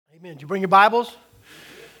Amen. Did you bring your Bibles?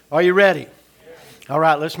 Are you ready? All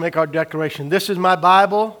right, let's make our declaration. This is my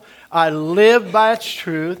Bible. I live by its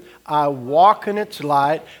truth. I walk in its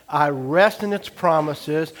light. I rest in its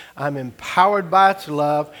promises. I'm empowered by its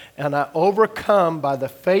love. And I overcome by the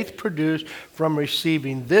faith produced from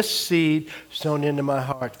receiving this seed sown into my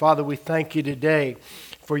heart. Father, we thank you today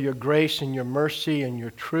for your grace and your mercy and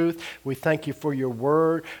your truth. We thank you for your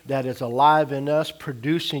word that is alive in us,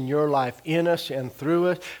 producing your life in us and through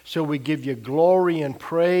us. So we give you glory and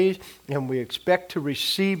praise, and we expect to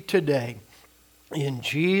receive today. In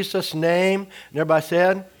Jesus' name. And everybody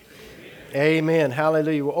said? Amen.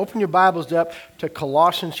 Hallelujah. Well, open your Bibles up to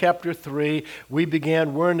Colossians chapter 3.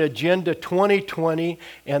 We're in Agenda 2020,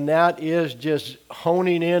 and that is just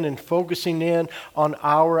honing in and focusing in on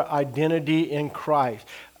our identity in Christ.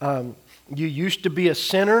 You used to be a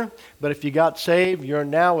sinner, but if you got saved, you're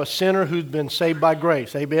now a sinner who's been saved by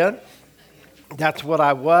grace. Amen? That's what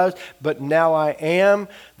I was, but now I am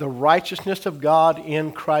the righteousness of God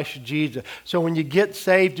in Christ Jesus. So when you get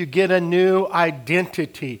saved, you get a new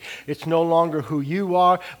identity. It's no longer who you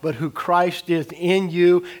are, but who Christ is in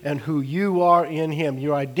you and who you are in Him.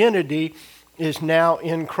 Your identity is now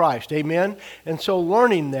in Christ. Amen? And so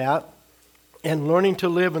learning that and learning to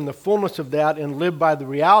live in the fullness of that and live by the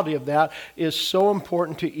reality of that is so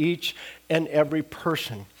important to each and every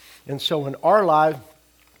person. And so in our lives,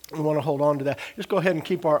 we want to hold on to that. Just go ahead and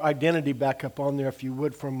keep our identity back up on there if you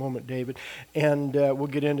would for a moment, David. And we'll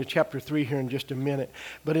get into chapter 3 here in just a minute.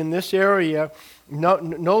 But in this area, no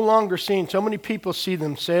longer seeing, so many people see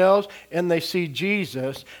themselves and they see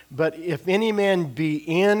Jesus. But if any man be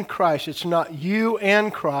in Christ, it's not you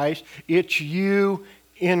and Christ, it's you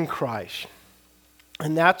in Christ.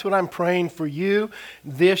 And that's what I'm praying for you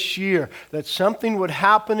this year, that something would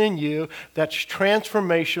happen in you that's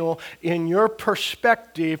transformational in your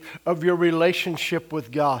perspective of your relationship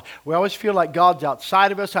with God. We always feel like God's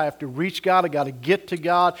outside of us. I have to reach God. I got to get to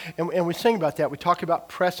God. And we sing about that. We talk about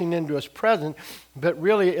pressing into His presence, but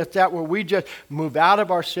really it's that where we just move out of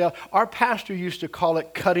ourselves. Our pastor used to call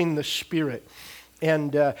it cutting the spirit.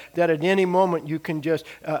 And that at any moment you can just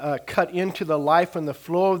cut into the life and the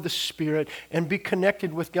flow of the Spirit and be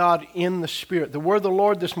connected with God in the Spirit. The word of the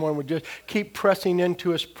Lord this morning would just keep pressing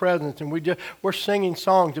into His presence. And we're singing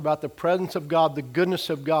songs about the presence of God, the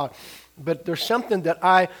goodness of God. But there's something that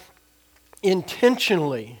I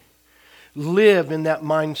intentionally live in that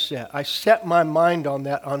mindset. I set my mind on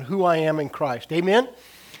that, on who I am in Christ. Amen?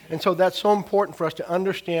 And so that's so important for us to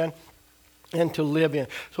understand and to live in.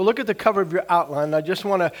 So look at the cover of your outline. I just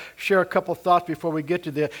want to share a couple thoughts before we get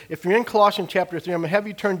to this. If you're in Colossians chapter 3, I'm going to have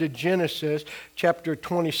you turn to Genesis chapter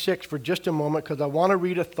 26 for just a moment, because I want to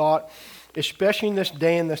read a thought, especially in this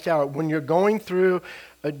day and this hour, when you're going through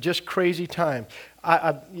just crazy time.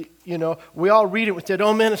 We all read it and said,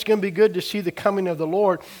 oh man, it's going to be good to see the coming of the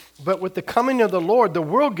Lord. But with the coming of the Lord, the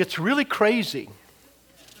world gets really crazy.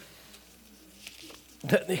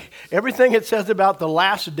 Everything it says about the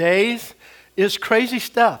last days is crazy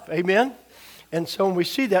stuff. Amen? And so when we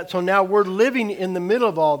see that, so now we're living in the middle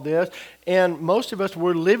of all this, and most of us,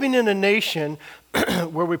 we're living in a nation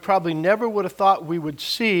where we probably never would have thought we would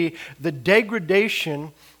see the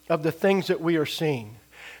degradation of the things that we are seeing.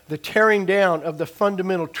 The tearing down of the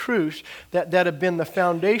fundamental truths that have been the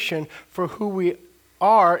foundation for who we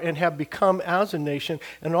are and have become as a nation,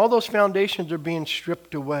 and all those foundations are being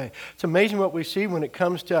stripped away. It's amazing what we see when it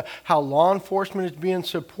comes to how law enforcement is being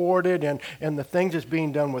supported and the things that's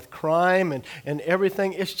being done with crime and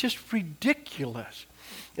everything. It's just ridiculous.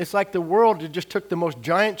 It's like the world just took the most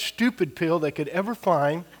giant stupid pill they could ever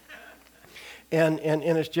find, and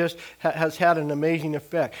it's just has had an amazing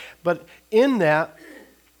effect. But in that,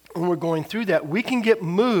 when we're going through that, we can get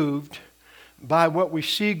moved by what we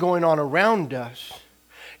see going on around us,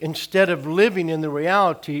 instead of living in the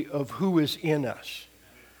reality of who is in us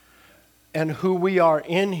and who we are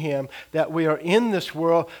in Him, that we are in this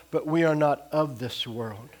world, but we are not of this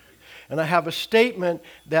world. And I have a statement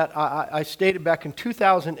that I stated back in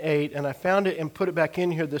 2008, and I found it and put it back in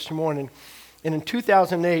here this morning. And in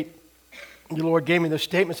 2008, the Lord gave me this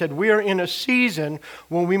statement, said, we are in a season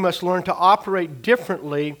when we must learn to operate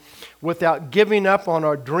differently without giving up on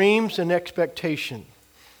our dreams and expectations.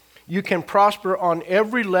 You can prosper on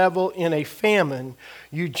every level in a famine.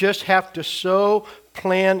 You just have to sow,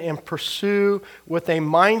 plan, and pursue with a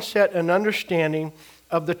mindset and understanding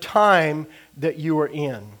of the time that you are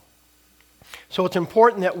in. So it's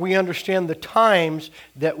important that we understand the times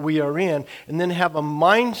that we are in and then have a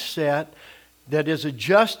mindset that is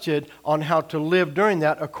adjusted on how to live during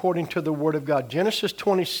that according to the Word of God. Genesis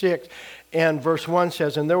 26 and verse 1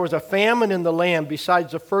 says, and there was a famine in the land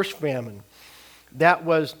besides the first famine that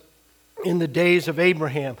was in the days of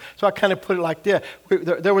Abraham. So I kind of put it like this.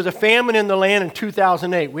 There was a famine in the land in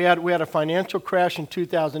 2008. We had a financial crash in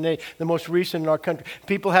 2008, the most recent in our country.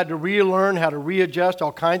 People had to relearn how to readjust.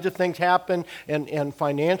 All kinds of things happened and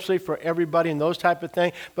financially for everybody and those type of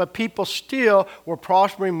things. But people still were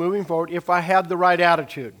prospering, moving forward if I had the right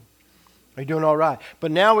attitude. Are you doing all right?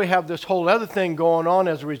 But now we have this whole other thing going on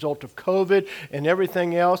as a result of COVID and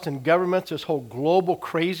everything else, and governments, this whole global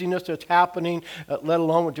craziness that's happening, let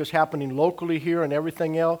alone what's just happening locally here and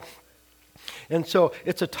everything else. And so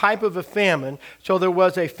it's a type of a famine. So there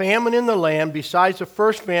was a famine in the land besides the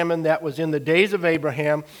first famine that was in the days of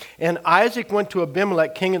Abraham. And Isaac went to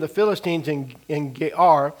Abimelech, king of the Philistines in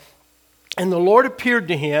Gerar. And the Lord appeared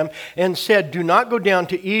to him and said, "Do not go down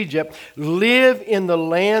to Egypt. Live in the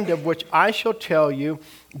land of which I shall tell you.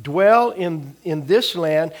 Dwell in this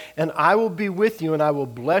land, and I will be with you, and I will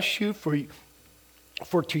bless you.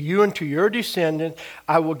 For to you and to your descendants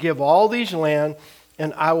I will give all these land,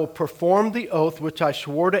 and I will perform the oath which I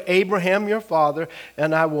swore to Abraham your father,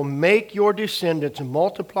 and I will make your descendants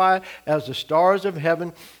multiply as the stars of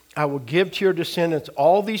heaven. I will give to your descendants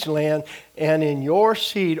all these land, and in your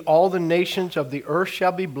seed all the nations of the earth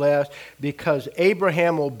shall be blessed, because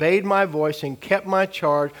Abraham obeyed my voice and kept my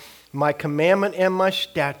charge, my commandment and my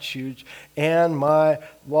statutes and my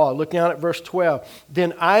law." Look down at verse 12.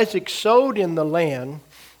 "Then Isaac sowed in the land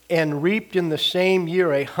and reaped in the same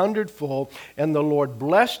year 100-fold, and the Lord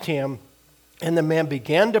blessed him. And the man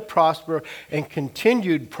began to prosper and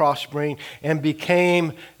continued prospering and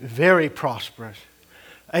became very prosperous."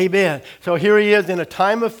 Amen. So here he is in a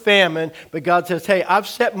time of famine, but God says, "Hey, I've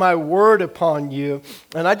set my word upon you."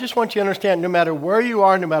 And I just want you to understand, no matter where you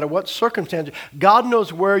are, no matter what circumstances, God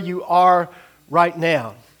knows where you are right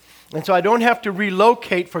now. And so I don't have to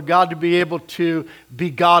relocate for God to be able to be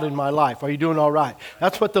God in my life. Are you doing all right?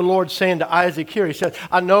 That's what the Lord's saying to Isaac here. He says,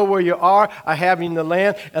 "I know where you are. I have you in the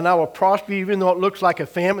land, and I will prosper you, even though it looks like a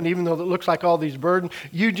famine, even though it looks like all these burdens.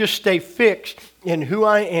 You just stay fixed in who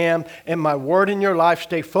I am and my word in your life.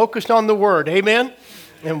 Stay focused on the word." Amen?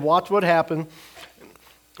 And watch what happens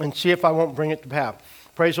and see if I won't bring it to pass.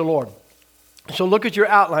 Praise the Lord. So look at your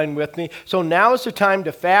outline with me. So now is the time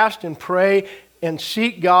to fast and pray and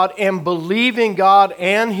seek God and believe in God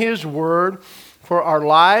and His Word for our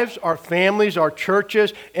lives, our families, our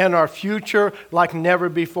churches, and our future like never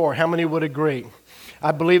before. How many would agree?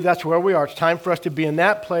 I believe that's where we are. It's time for us to be in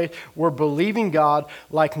that place. We're believing God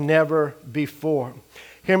like never before.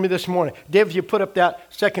 Hear me this morning. Dave, if you put up that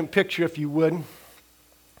second picture, if you would,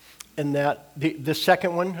 and that the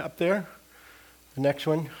second one up there, the next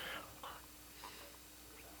one,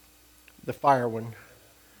 the fire one.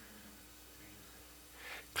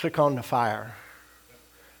 Click on the fire.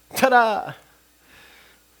 Ta-da!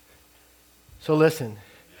 So listen,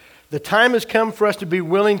 the time has come for us to be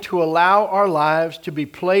willing to allow our lives to be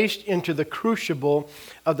placed into the crucible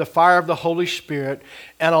of the fire of the Holy Spirit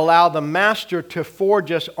and allow the Master to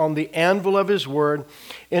forge us on the anvil of His Word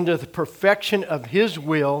into the perfection of His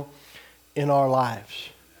will in our lives.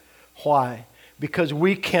 Why? Because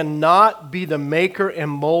we cannot be the maker and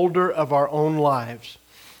molder of our own lives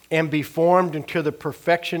and be formed into the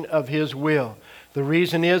perfection of His will. The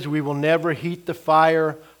reason is we will never heat the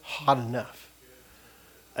fire hot enough.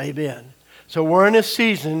 Amen. So we're in a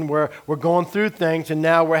season where we're going through things and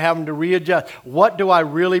now we're having to readjust. What do I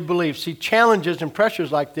really believe? See, challenges and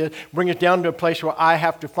pressures like this bring us down to a place where I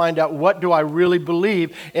have to find out what do I really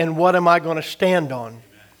believe and what am I going to stand on.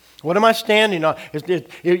 What am I standing on?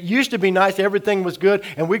 It used to be nice, everything was good,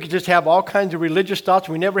 and we could just have all kinds of religious thoughts.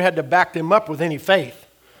 We never had to back them up with any faith.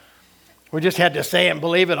 We just had to say and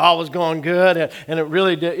believe it, all was going good, and it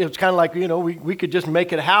really did. It was kind of like, we could just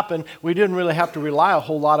make it happen. We didn't really have to rely a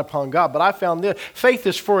whole lot upon God. But I found this, faith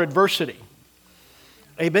is for adversity.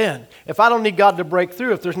 Amen. If I don't need God to break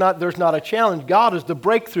through, if there's not a challenge, God is the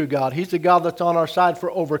breakthrough God. He's the God that's on our side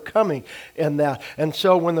for overcoming in that. And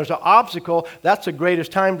so when there's an obstacle, that's the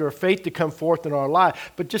greatest time for faith to come forth in our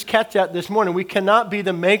life. But just catch that this morning. We cannot be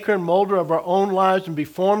the maker and molder of our own lives and be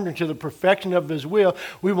formed into the perfection of His will.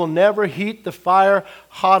 We will never heat the fire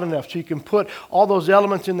hot enough. So you can put all those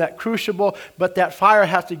elements in that crucible, but that fire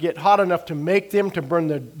has to get hot enough to make them, to burn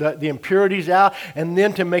the impurities out, and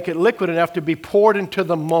then to make it liquid enough to be poured into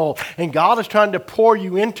the mold. And God is trying to pour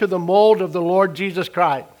you into the mold of the Lord Jesus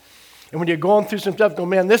Christ. And when you're going through some stuff, go,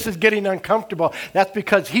 man, this is getting uncomfortable. That's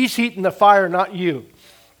because He's heating the fire, not you.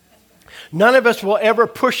 None of us will ever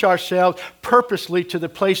push ourselves purposely to the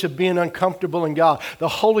place of being uncomfortable in God. The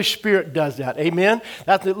Holy Spirit does that. Amen?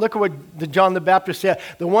 Look at what John the Baptist said.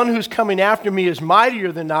 The one who's coming after me is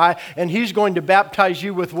mightier than I, and He's going to baptize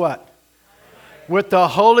you with what? With the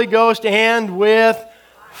Holy Ghost and with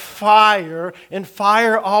fire, and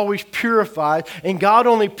fire always purifies, and God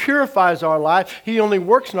only purifies our life. He only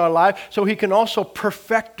works in our life so He can also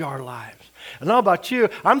perfect our lives. I don't know about you,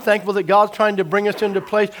 I'm thankful that God's trying to bring us into a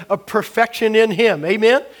place of perfection in Him.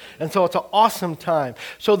 Amen? And so it's an awesome time.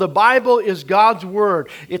 So the Bible is God's Word.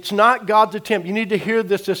 It's not God's attempt. You need to hear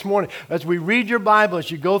this morning. As we read your Bible,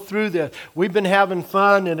 as you go through this, we've been having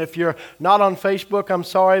fun. And if you're not on Facebook, I'm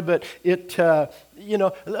sorry, but let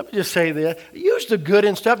me just say this. Use the good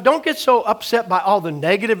and stuff. Don't get so upset by all the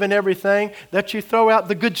negative and everything that you throw out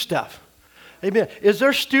the good stuff. Amen.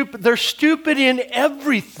 They're stupid in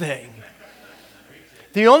everything.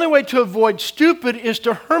 The only way to avoid stupid is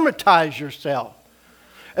to hermitize yourself.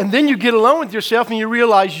 And then you get alone with yourself and you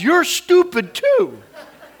realize you're stupid too.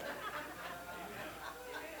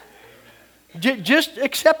 Just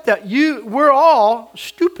accept that. We're all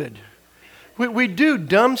stupid. We do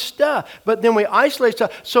dumb stuff, but then we isolate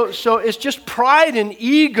stuff. So it's just pride and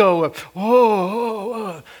ego of,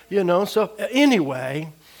 So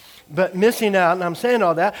anyway, but missing out, and I'm saying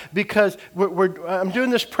all that because I'm doing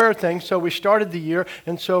this prayer thing. So we started the year,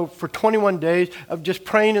 and so for 21 days of just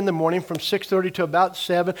praying in the morning from 6:30 to about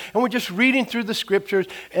 7, and we're just reading through the Scriptures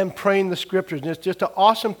and praying the Scriptures. And it's just an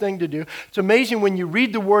awesome thing to do. It's amazing when you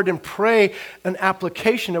read the Word and pray an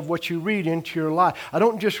application of what you read into your life. I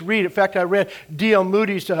don't just read. In fact, I read D.L.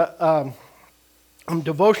 Moody's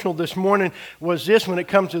devotional this morning was this when it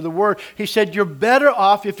comes to the Word. He said, you're better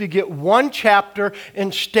off if you get one chapter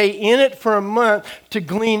and stay in it for a month to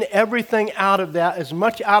glean everything out of that, as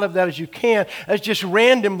much out of that as you can, as just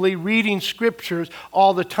randomly reading Scriptures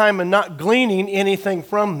all the time and not gleaning anything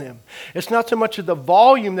from them. It's not so much of the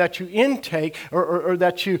volume that you intake or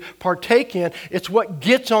that you partake in, it's what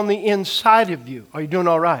gets on the inside of you. Are you doing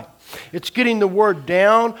all right? It's getting the Word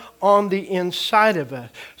down on the inside of us.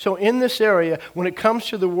 So in this area, when it comes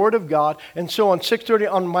to the Word of God, and so on 6:30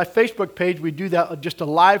 on my Facebook page, we do that, just a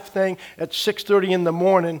live thing at 6:30 in the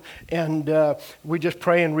morning, and we just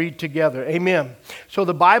pray and read together. Amen. So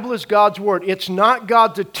the Bible is God's Word. It's not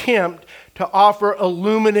God's attempt to offer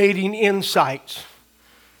illuminating insights,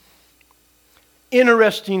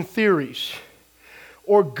 interesting theories,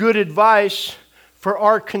 or good advice for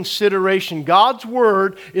our consideration. God's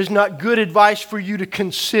Word is not good advice for you to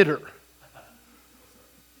consider.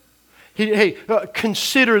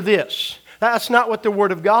 Consider this. That's not what the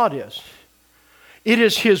Word of God is. It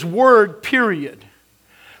is His Word, period.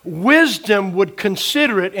 Wisdom would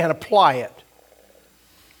consider it and apply it.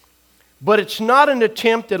 But it's not an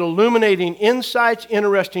attempt at illuminating insights,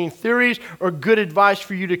 interesting theories, or good advice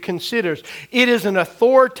for you to consider. It is an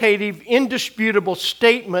authoritative, indisputable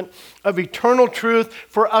statement of eternal truth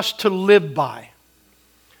for us to live by.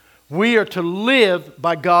 We are to live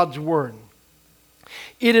by God's Word.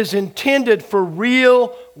 It is intended for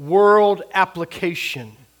real-world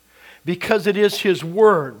application because it is His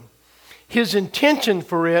Word. His intention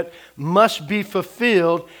for it must be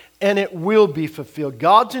fulfilled, and it will be fulfilled.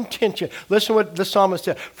 God's intention. Listen what the psalmist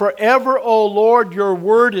said. Forever, O Lord, your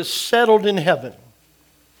word is settled in heaven.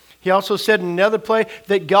 He also said in another place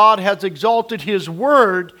that God has exalted His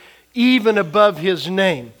word even above His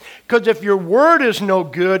name. Because if your word is no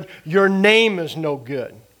good, your name is no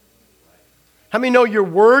good. How many know your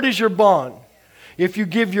word is your bond? If you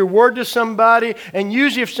give your word to somebody, and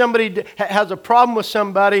usually if somebody has a problem with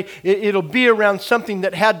somebody, it'll be around something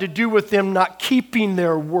that had to do with them not keeping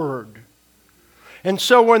their word. And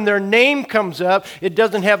so when their name comes up, it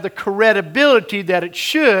doesn't have the credibility that it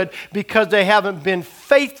should because they haven't been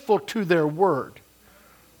faithful to their word.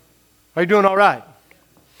 Are you doing all right?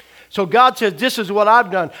 So God says, this is what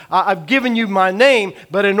I've done. I've given you my name,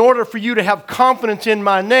 but in order for you to have confidence in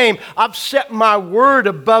my name, I've set my word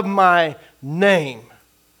above my name.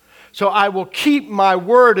 So I will keep my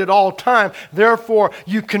word at all times. Therefore,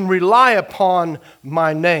 you can rely upon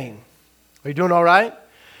my name. Are you doing all right?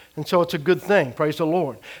 And so it's a good thing. Praise the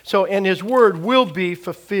Lord. So, and His word will be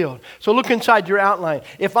fulfilled. So look inside your outline.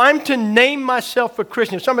 If I'm to name myself a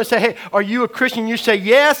Christian, if somebody say, hey, are you a Christian? You say,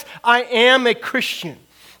 yes, I am a Christian.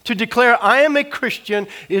 To declare I am a Christian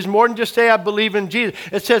is more than just say I believe in Jesus.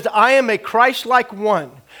 It says I am a Christ-like one.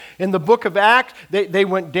 In the book of Acts, they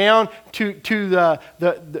went down to the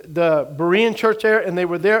Berean church there, and they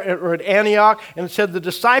were there or at Antioch, and it said the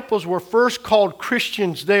disciples were first called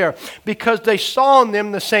Christians there because they saw in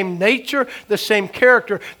them the same nature, the same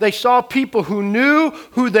character. They saw people who knew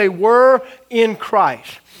who they were in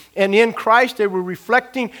Christ. And in Christ, they were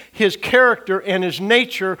reflecting His character and His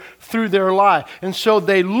nature through their life. And so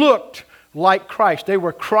they looked like Christ. They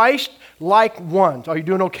were Christ-like ones. Are you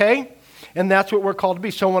doing okay? And that's what we're called to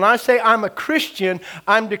be. So when I say I'm a Christian,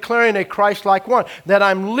 I'm declaring a Christ-like one, that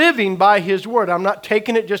I'm living by His Word. I'm not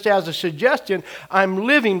taking it just as a suggestion. I'm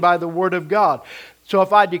living by the Word of God. So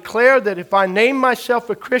if I declare that if I name myself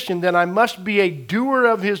a Christian, then I must be a doer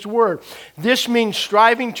of His Word. This means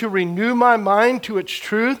striving to renew my mind to its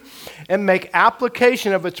truth and make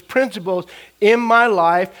application of its principles in my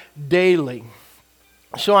life daily.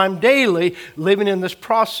 So I'm daily living in this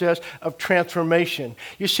process of transformation.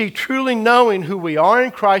 You see, truly knowing who we are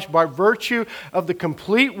in Christ by virtue of the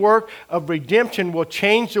complete work of redemption will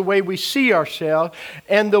change the way we see ourselves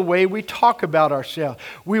and the way we talk about ourselves.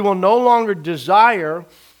 We will no longer desire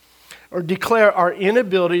or declare our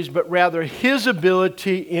inabilities, but rather His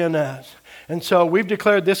ability in us. And so we've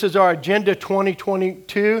declared this is our Agenda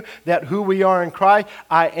 2022, that who we are in Christ.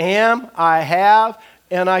 I am, I have,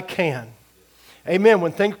 and I can. Amen.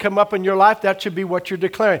 When things come up in your life, that should be what you're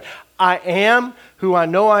declaring. I am who I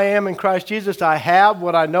know I am in Christ Jesus. I have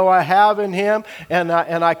what I know I have in Him, and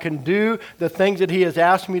I can do the things that He has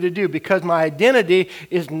asked me to do because my identity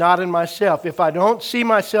is not in myself. If I don't see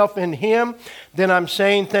myself in Him, then I'm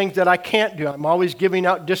saying things that I can't do. I'm always giving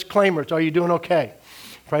out disclaimers. Are you doing okay?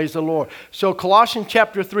 Praise the Lord. So Colossians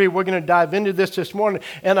chapter 3, we're going to dive into this morning.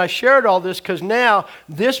 And I shared all this because now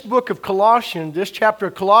this book of Colossians, this chapter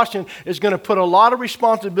of Colossians is going to put a lot of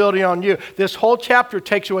responsibility on you. This whole chapter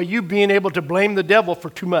takes away you being able to blame the devil for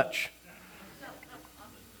too much.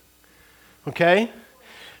 Okay?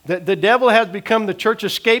 The devil has become the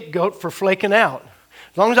church's scapegoat for flaking out.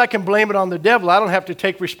 As long as I can blame it on the devil, I don't have to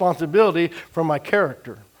take responsibility for my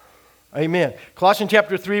character. Amen. Colossians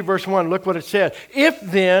chapter 3, verse 1, look what it says. If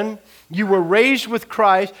then you were raised with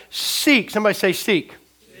Christ, seek. Somebody say seek.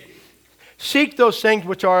 Seek those things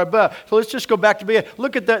which are above. So let's just go back to beginning.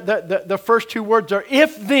 Look at the first two words are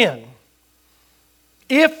if then.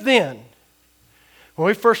 If then. When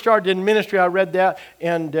we first started in ministry, I read that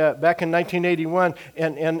and back in 1981,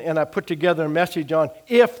 and I put together a message on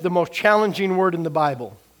if, the most challenging word in the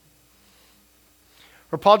Bible.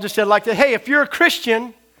 Or Paul just said like that, hey, if you're a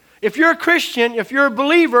Christian, if you're a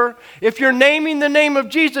believer, if you're naming the name of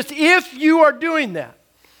Jesus, if you are doing that,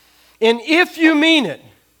 and if you mean it,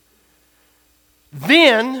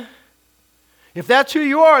 then, if that's who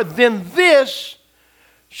you are, then this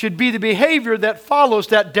should be the behavior that follows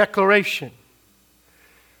that declaration.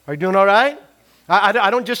 Are you doing all right?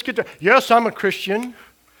 I don't just get to, yes, I'm a Christian.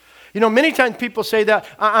 You know, many times people say that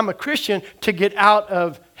I'm a Christian to get out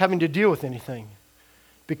of having to deal with anything.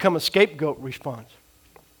 Become a scapegoat response.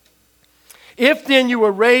 If then you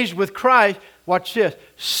were raised with Christ, watch this,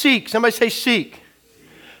 seek. Somebody say seek.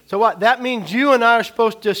 So what? That means you and I are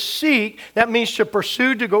supposed to seek. That means to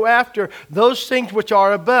pursue, to go after those things which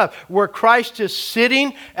are above, where Christ is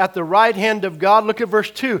sitting at the right hand of God. Look at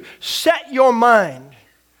verse 2. Set your mind.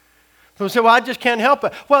 So we say, well, I just can't help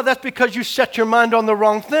it. Well, that's because you set your mind on the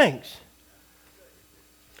wrong things.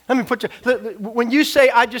 Let me put you, when you say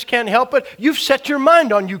I just can't help it, you've set your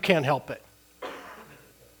mind on you can't help it.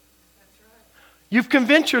 You've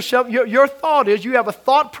convinced yourself, your thought is, you have a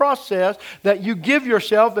thought process that you give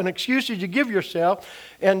yourself and excuses you give yourself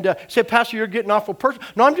and say, Pastor, you're getting awful personal.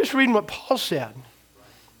 No, I'm just reading what Paul said.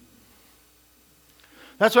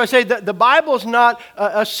 That's why I say that the Bible is not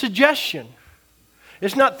a suggestion.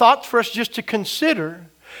 It's not thoughts for us just to consider.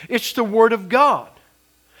 It's the Word of God.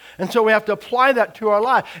 And so we have to apply that to our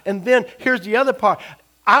life. And then here's the other part.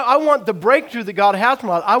 I want the breakthrough that God has in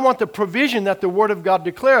my life. I want the provision that the Word of God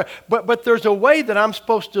declares. But there's a way that I'm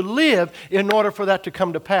supposed to live in order for that to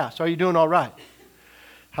come to pass. Are you doing all right?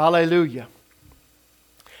 Hallelujah.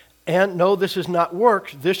 And no, this is not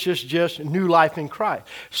works. This is just new life in Christ.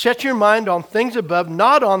 Set your mind on things above,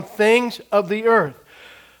 not on things of the earth.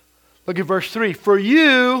 Look at verse 3. For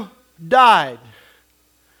you died.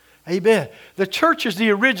 Amen. The church is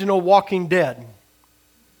the original Walking Dead.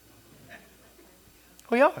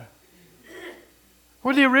 We are.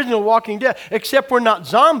 We're the original Walking Dead. Except we're not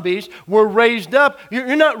zombies. We're raised up.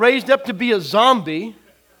 You're not raised up to be a zombie.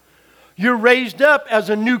 You're raised up as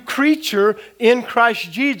a new creature in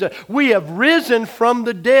Christ Jesus. We have risen from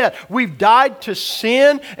the dead. We've died to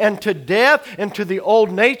sin and to death and to the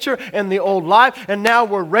old nature and the old life. And now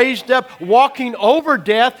we're raised up walking over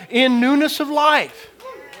death in newness of life.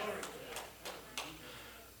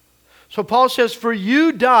 So Paul says, for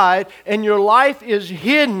you died and your life is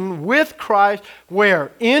hidden with Christ.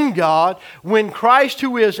 Where? In God. When Christ,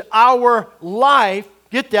 who is our life,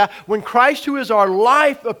 get that? When Christ, who is our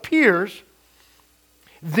life, appears,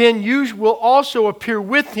 then you will also appear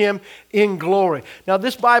with him in glory. Now,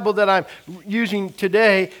 this Bible that I'm using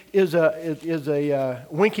today is a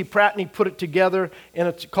Winky Pratney put it together, and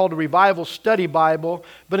it's called a Revival Study Bible.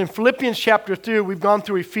 But in Philippians chapter 3, we've gone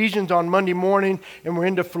through Ephesians on Monday morning, and we're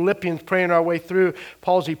into Philippians, praying our way through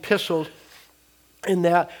Paul's epistles in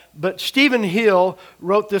that. But Stephen Hill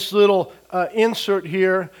wrote this little insert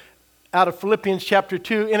here out of Philippians chapter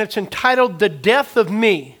 2, and it's entitled, "The Death of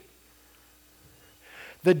Me."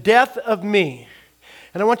 The death of me.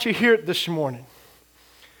 And I want you to hear it this morning.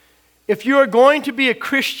 If you are going to be a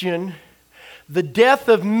Christian, the death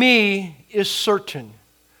of me is certain.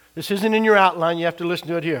 This isn't in your outline. You have to listen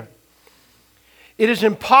to it here. It is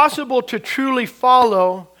impossible to truly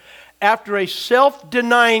follow after a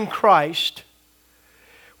self-denying Christ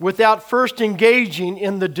without first engaging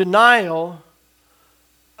in the denial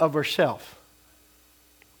of herself.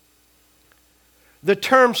 The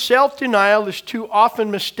term self-denial is too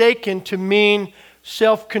often mistaken to mean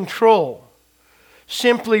self-control,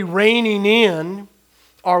 simply reining in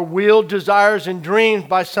our will, desires, and dreams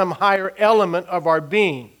by some higher element of our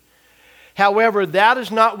being. However, that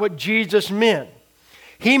is not what Jesus meant.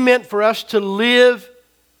 He meant for us to live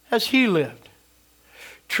as he lived,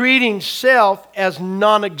 treating self as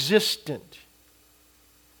non-existent.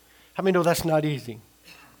 How many know that's not easy?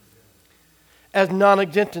 As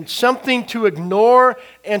non-existent, something to ignore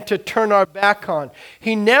and to turn our back on.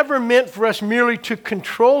 He never meant for us merely to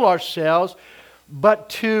control ourselves, but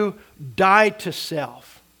to die to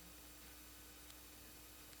self.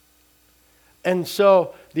 And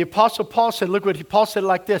so the Apostle Paul said, look what Paul said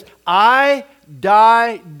like this, I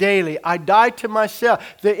die daily. I die to myself.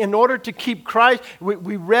 In order to keep Christ,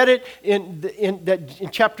 we read it in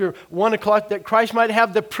chapter 1 of Colossians, that Christ might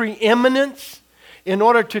have the preeminence. In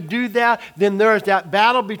order to do that, then there is that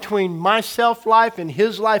battle between my self-life and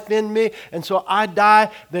his life in me. And so I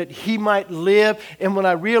die that he might live. And when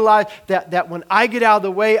I realize that when I get out of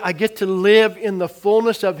the way, I get to live in the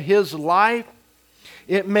fullness of his life,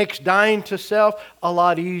 it makes dying to self a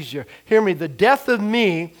lot easier. Hear me, the death of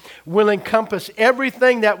me will encompass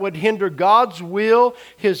everything that would hinder God's will,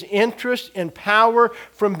 his interest, and power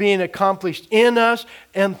from being accomplished in us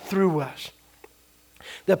and through us.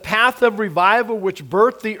 The path of revival which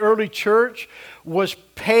birthed the early church was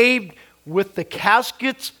paved with the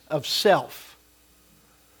caskets of self.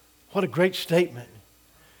 What a great statement.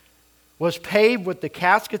 Was paved with the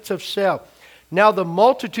caskets of self. Now the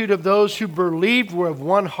multitude of those who believed were of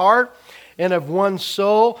one heart and of one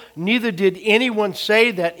soul. Neither did anyone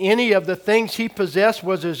say that any of the things he possessed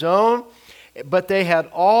was his own, but they had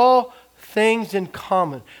all things in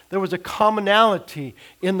common. There was a commonality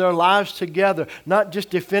in their lives together, not just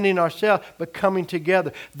defending ourselves, but coming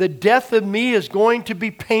together. The death of me is going to be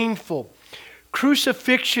painful.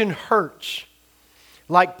 Crucifixion hurts.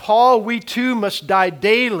 Like Paul, we too must die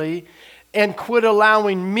daily and quit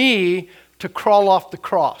allowing me to crawl off the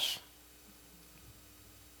cross.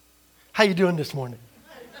 How you doing this morning?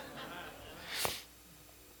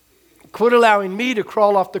 Quit allowing me to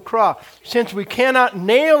crawl off the cross. Since we cannot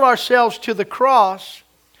nail ourselves to the cross,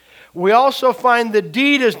 we also find the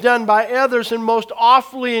deed is done by others and most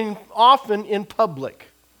often in public.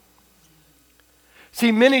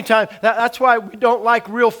 See, many times, that's why we don't like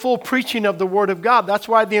real full preaching of the Word of God. That's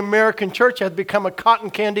why the American church has become a cotton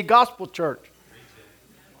candy gospel church.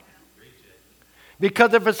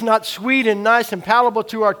 Because if it's not sweet and nice and palatable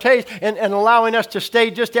to our taste and allowing us to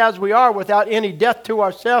stay just as we are without any death to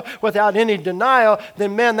ourselves, without any denial,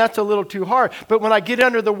 then man, that's a little too hard. But when I get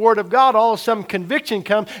under the Word of God, all of a sudden conviction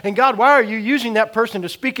comes. And God, why are you using that person to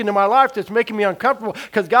speak into my life that's making me uncomfortable?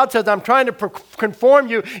 Because God says, I'm trying to conform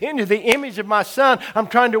you into the image of my Son. I'm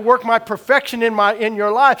trying to work my perfection in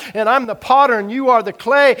your life. And I'm the potter and you are the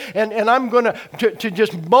clay. And I'm going to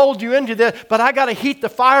just mold you into this. But I got to heat the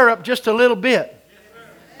fire up just a little bit.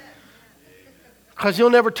 Because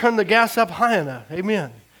you'll never turn the gas up high enough.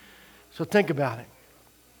 Amen. So think about it.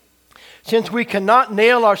 Since we cannot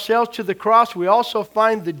nail ourselves to the cross, we also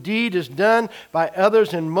find the deed is done by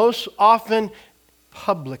others and most often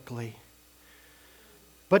publicly.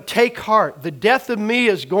 But take heart. The death of me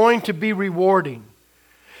is going to be rewarding.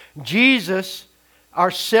 Jesus,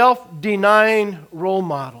 our self-denying role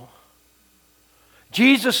model.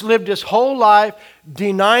 Jesus lived his whole life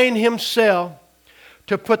denying himself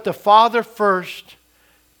to put the Father first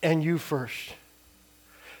and you first.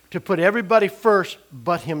 To put everybody first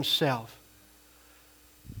but himself.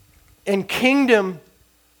 And kingdom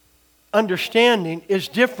understanding is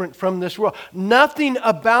different from this world. Nothing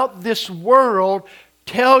about this world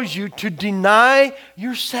tells you to deny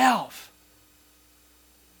yourself.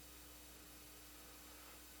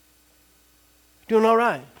 Doing all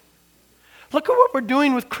right. Look at what we're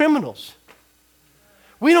doing with criminals.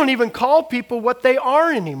 We don't even call people what they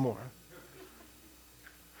are anymore.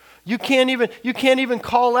 You can't even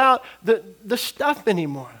call out the stuff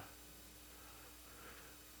anymore.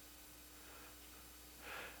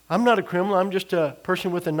 I'm not a criminal. I'm just a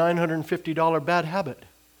person with a $950 bad habit.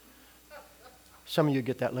 Some of you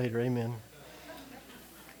get that later. Amen.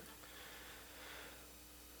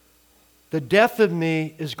 The death of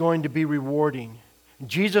me is going to be rewarding.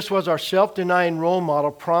 Jesus was our self-denying role model,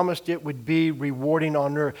 promised it would be rewarding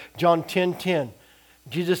on earth. John 10:10.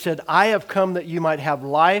 Jesus said, I have come that you might have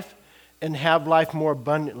life and have life more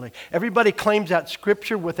abundantly. Everybody claims that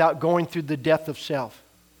scripture without going through the death of self.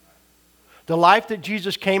 The life that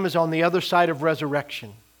Jesus came is on the other side of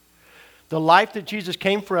resurrection. The life that Jesus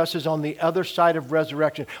came for us is on the other side of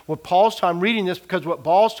resurrection. I'm reading this because what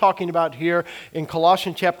Paul's talking about here in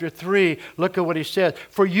Colossians chapter 3, look at what he says.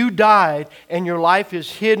 For you died and your life is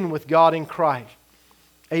hidden with God in Christ.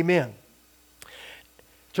 Amen.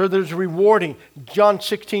 So there's rewarding. John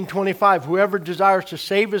 16:25. Whoever desires to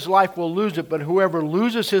save his life will lose it, but whoever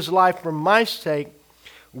loses his life for my sake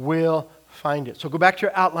will find it. So go back to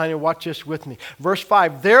your outline and watch this with me. Verse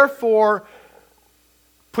 5. Therefore,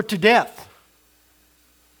 put to death.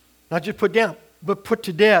 Not just put down, but put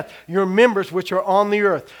to death your members which are on the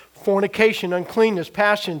earth. Fornication, uncleanness,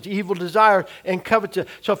 passions, evil desire, and covetousness.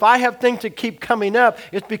 So if I have things that keep coming up,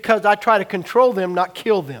 it's because I try to control them, not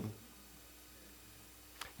kill them.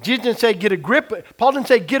 Jesus didn't say get a grip. Paul didn't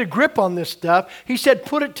say get a grip on this stuff. He said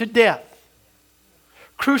put it to death.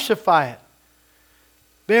 Crucify it.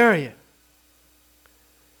 Bury it.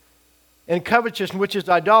 And covetousness, which is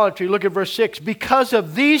idolatry, look at verse 6. Because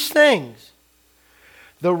of these things,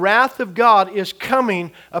 the wrath of God is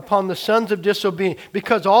coming upon the sons of disobedience.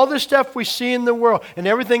 Because all this stuff we see in the world and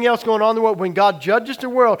everything else going on in the world, when God judges the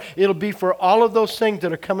world, it'll be for all of those things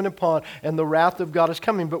that are coming upon, and the wrath of God is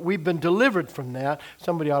coming. But we've been delivered from that.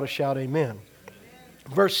 Somebody ought to shout amen.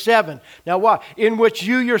 Verse 7. Now what? In which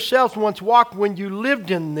you yourselves once walked when you lived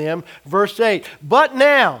in them. Verse 8. But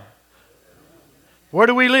now. Where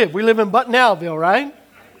do we live? We live in But Nowville, right?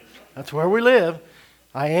 That's where we live.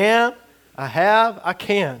 I am, I have, I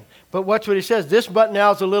can. But watch what he says. This but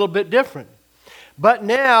now is a little bit different. But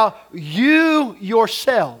now you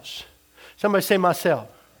yourselves. Somebody say myself.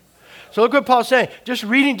 So look what Paul's saying. Just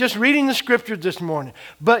reading the scriptures this morning.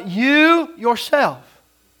 But you yourself.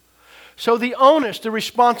 So the onus, the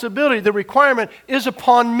responsibility, the requirement is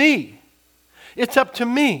upon me. It's up to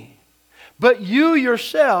me. But you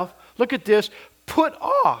yourself, look at this, put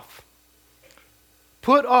off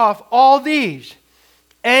all these: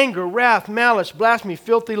 anger, wrath, malice, blasphemy,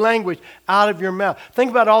 filthy language out of your mouth.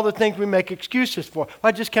 Think about all the things we make excuses for.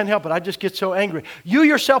 I just can't help it. I just get so angry. You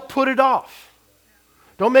yourself put it off.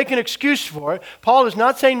 Don't make an excuse for it. Paul is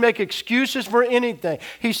not saying make excuses for anything.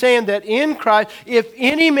 He's saying that in Christ, if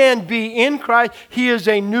any man be in Christ, he is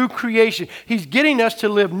a new creation. He's getting us to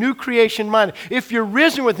live new creation minded. If you're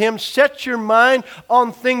risen with him, set your mind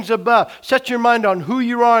on things above. Set your mind on who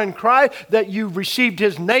you are in Christ, that you've received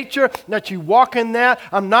his nature, that you walk in that.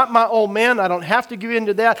 I'm not my old man. I don't have to give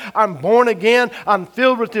into that. I'm born again. I'm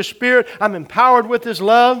filled with his Spirit. I'm empowered with his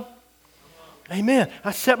love. Amen.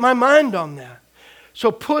 I set my mind on that. So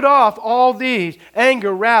put off all these: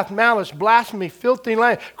 anger, wrath, malice, blasphemy, filthy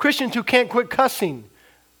language. Christians who can't quit cussing.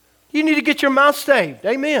 You need to get your mouth saved.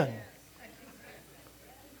 Amen.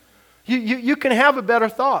 You can have a better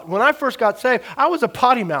thought. When I first got saved, I was a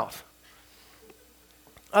potty mouth.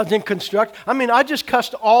 I was in construction. I just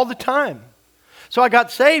cussed all the time. So I got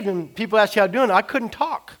saved and people asked how I'm doing. I couldn't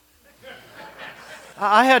talk.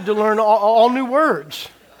 I had to learn all new words.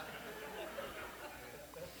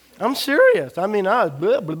 I'm serious. I was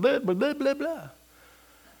blah, blah, blah, blah, blah, blah, blah.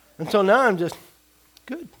 And so now I'm just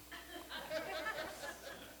good.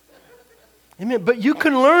 Amen. But you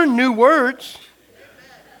can learn new words.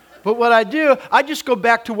 But what I do, I just go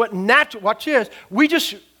back to what watch this. We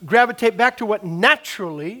just gravitate back to what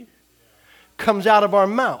naturally comes out of our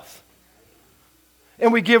mouth.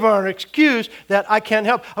 And we give our excuse that I can't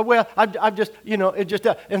help. Well, I just, it just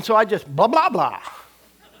does. And so I just blah, blah, blah.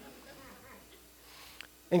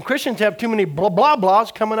 And Christians have too many blah, blah,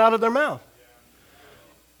 blahs coming out of their mouth.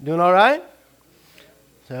 Doing all right?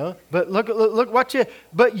 So, but look, watch it.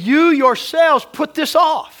 But you yourselves put this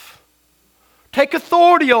off. Take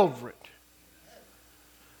authority over it.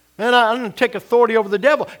 Man, I'm going to take authority over the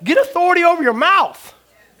devil. Get authority over your mouth.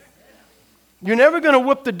 You're never going to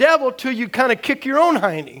whip the devil till you kind of kick your own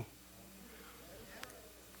hiney.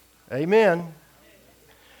 Amen.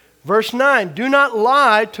 Verse 9, do not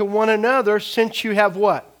lie to one another, since you have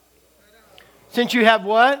what? Since you have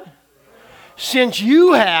what? Since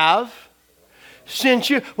you have,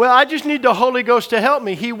 well, I just need the Holy Ghost to help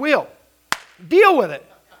me. He will. Deal with it.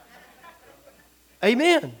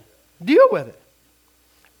 Amen. Deal with it.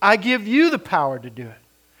 I give you the power to do it.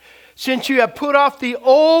 Since you have put off the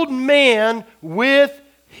old man with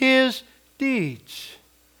his deeds,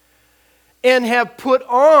 and have put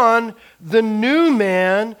on the new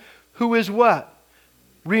man, who is what?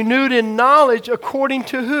 Renewed in knowledge according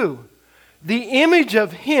to who? The image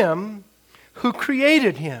of him who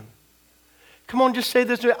created him. Come on, just say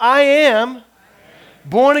this. I am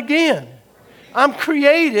born again. I'm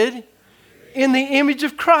created in the image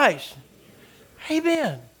of Christ.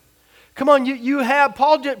 Amen. Come on, you have,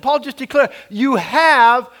 Paul just declared, you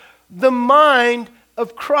have the mind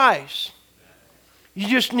of Christ. You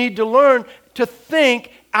just need to learn to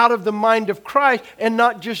think out of the mind of Christ and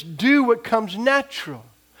not just do what comes natural.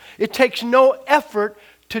 It takes no effort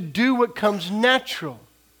to do what comes natural.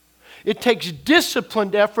 It takes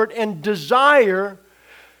disciplined effort and desire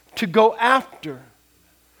to go after,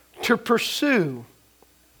 to pursue.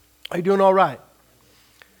 Are you doing all right?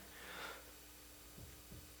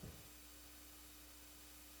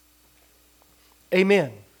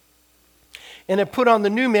 Amen. And have put on the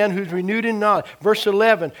new man who's renewed in knowledge. Verse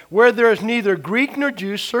 11, where there is neither Greek nor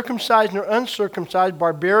Jew, circumcised nor uncircumcised,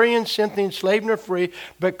 barbarian, Scythian, slave nor free,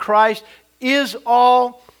 but Christ is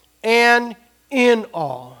all and in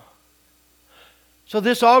all. So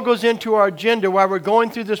this all goes into our agenda while we're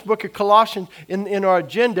going through this book of Colossians in our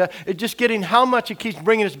agenda. It's just getting how much it keeps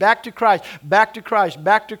bringing us back to Christ, back to Christ,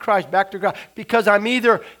 back to Christ, back to Christ. Because I'm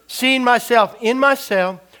either seeing myself in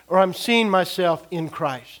myself or I'm seeing myself in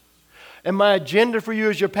Christ. And my agenda for you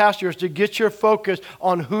as your pastor is to get your focus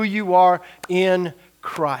on who you are in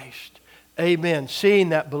Christ. Amen. Seeing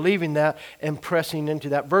that, believing that, and pressing into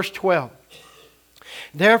that. Verse 12.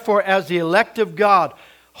 Therefore, as the elect of God,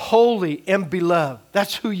 holy and beloved.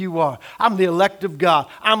 That's who you are. I'm the elect of God.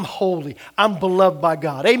 I'm holy. I'm beloved by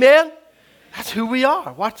God. Amen? That's who we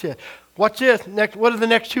are. Watch this. Watch this. Next, what are the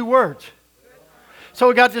next two words? So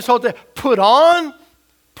we got this whole thing. Put on,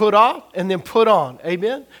 put off, and then put on.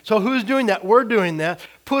 Amen? So who's doing that? We're doing that.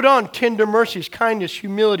 Put on tender mercies, kindness,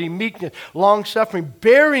 humility, meekness, long-suffering,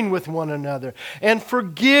 bearing with one another, and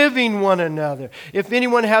forgiving one another. If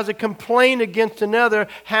anyone has a complaint against another,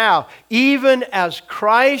 how? Even as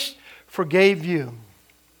Christ forgave you.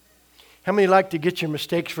 How many like to get your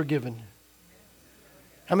mistakes forgiven?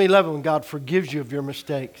 How many love it when God forgives you of your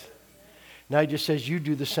mistakes? Now He just says, you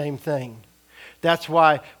do the same thing. That's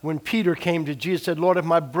why when Peter came to Jesus, said, Lord, if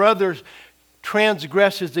my brother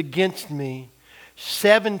transgresses against me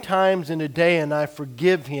 7 times in a day and I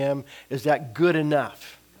forgive him, is that good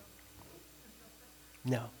enough?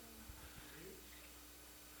 No.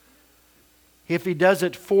 If he does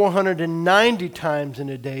it 490 times in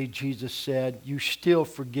a day, Jesus said, you still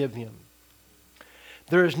forgive him.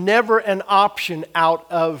 There is never an option out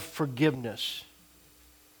of forgiveness.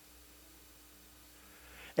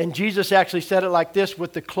 And Jesus actually said it like this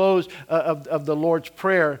with the close of the Lord's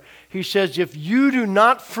Prayer. He says, if you do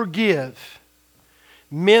not forgive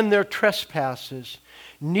men their trespasses,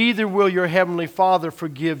 neither will your heavenly Father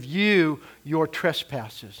forgive you your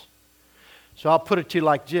trespasses. So I'll put it to you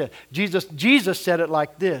like this. Jesus said it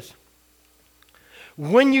like this.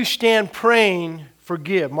 When you stand praying,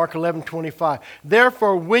 forgive. Mark 11:25.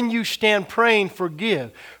 Therefore, when you stand praying,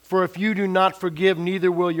 forgive. For if you do not forgive,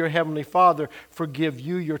 neither will your heavenly Father forgive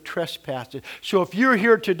you your trespasses. So if you're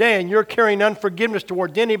here today and you're carrying unforgiveness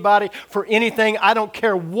towards anybody for anything, I don't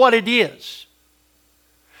care what it is.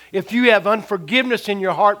 If you have unforgiveness in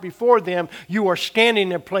your heart before them, you are standing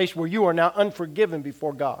in a place where you are now unforgiven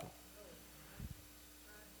before God.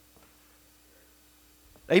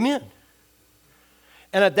 Amen.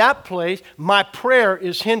 And at that place, my prayer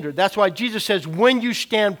is hindered. That's why Jesus says, when you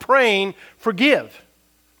stand praying, forgive.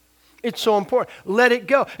 It's so important. Let it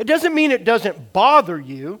go. It doesn't mean it doesn't bother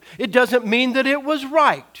you. It doesn't mean that it was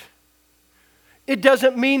right. It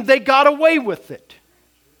doesn't mean they got away with it.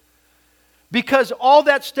 Because all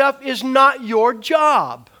that stuff is not your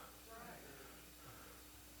job.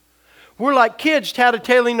 We're like kids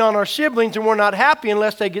tattletaling on our siblings and we're not happy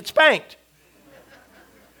unless they get spanked.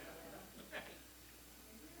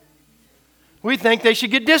 We think they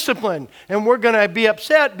should get disciplined, and we're going to be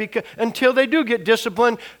upset until they do get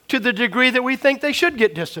disciplined to the degree that we think they should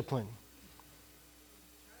get disciplined.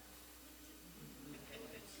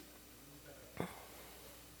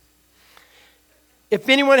 If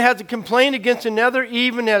anyone has a complaint against another,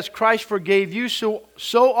 even as Christ forgave you, so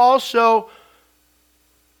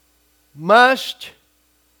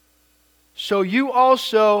you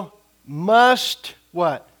also must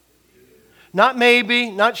what? Not maybe,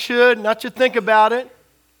 not should, not to think about it.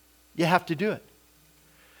 You have to do it.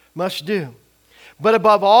 Must do. But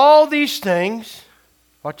above all these things,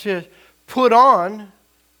 watch this, put on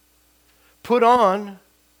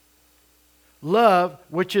love,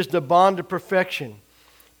 which is the bond of perfection.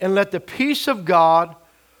 And let the peace of God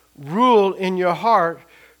rule in your heart,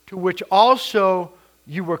 to which also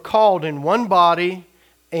you were called in one body,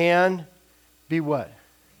 and be what?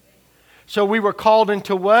 So we were called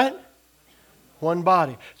into what? One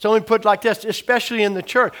body. So let me put it like this, especially in the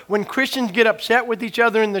church. When Christians get upset with each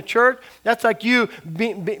other in the church, that's like you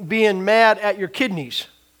being mad at your kidneys.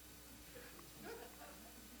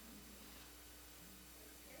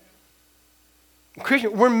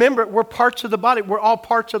 Christian, remember, we're parts of the body. We're all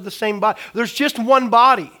parts of the same body. There's just one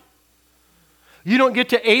body. You don't get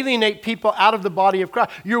to alienate people out of the body of Christ.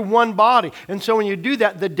 You're one body. And so when you do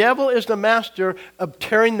that, the devil is the master of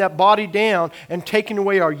tearing that body down and taking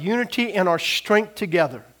away our unity and our strength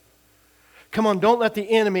together. Come on, don't let the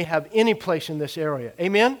enemy have any place in this area.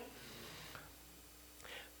 Amen?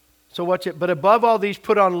 So watch it. But above all these,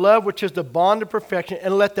 put on love, which is the bond of perfection,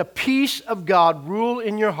 and let the peace of God rule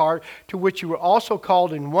in your heart, to which you were also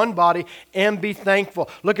called in one body, and be thankful.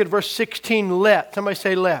 Look at verse 16, let. Somebody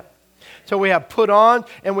say let. So we have put on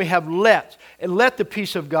and we have let. And let the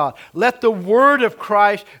peace of God, let the word of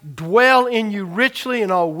Christ dwell in you richly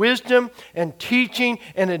in all wisdom and teaching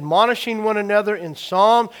and admonishing one another in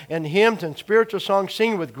psalms and hymns and spiritual songs,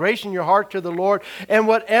 singing with grace in your heart to the Lord. And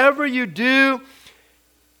whatever you do,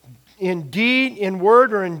 in deed, in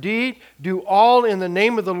word or in deed, do all in the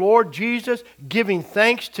name of the Lord Jesus, giving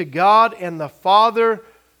thanks to God and the Father.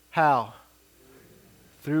 How?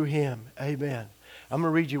 Through Him. Amen. I'm going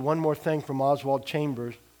to read you one more thing from Oswald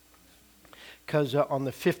Chambers, because on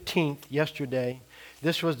the 15th, yesterday,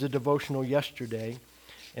 this was the devotional yesterday,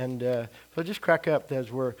 and so just crack up as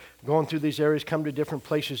we're going through these areas, come to different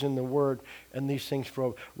places in the Word, and these things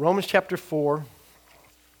flow. Romans chapter 4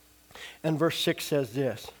 and verse 6 says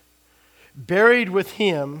this, buried with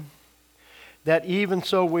Him, that even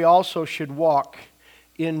so we also should walk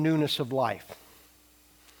in newness of life.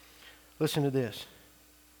 Listen to this.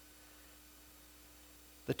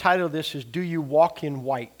 The title of this is, Do You Walk in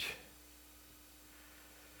White?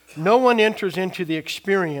 No one enters into the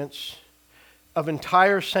experience of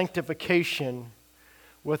entire sanctification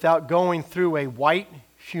without going through a white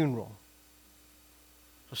funeral.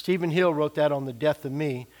 So Stephen Hill wrote that on The Death of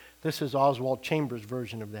Me. This is Oswald Chambers'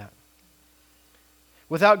 version of that.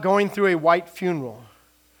 Without going through a white funeral,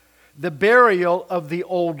 the burial of the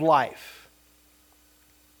old life.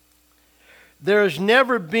 There has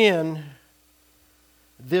never been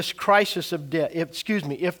this crisis of death.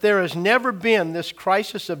 If there has never been this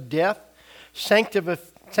crisis of death,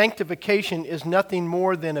 sanctification is nothing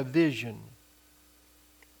more than a vision.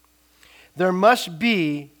 There must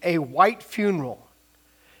be a white funeral,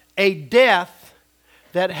 a death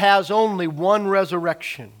that has only one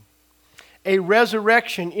resurrection, a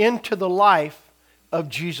resurrection into the life of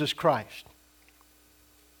Jesus Christ.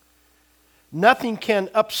 Nothing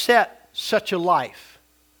can upset such a life.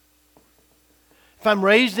 If I'm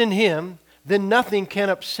raised in Him, then nothing can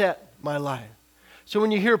upset my life. So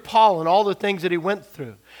when you hear Paul and all the things that he went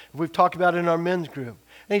through, we've talked about it in our men's group,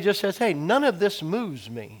 and he just says, hey, none of this moves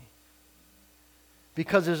me,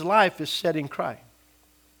 because his life is set in Christ.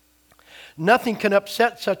 Nothing can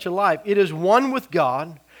upset such a life. It is one with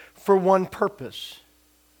God for one purpose,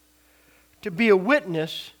 to be a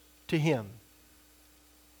witness to Him.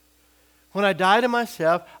 When I die to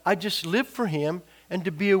myself, I just live for Him and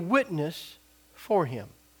to be a witness for Him.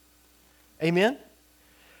 Amen?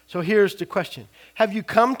 So here's the question. Have you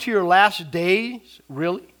come to your last days,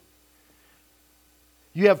 really?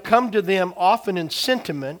 You have come to them often in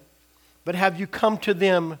sentiment, but have you come to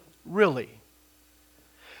them really?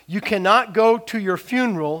 You cannot go to your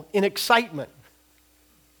funeral in excitement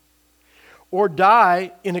or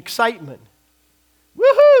die in excitement.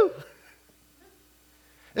 Woohoo!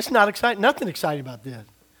 It's not exciting. Nothing exciting about this.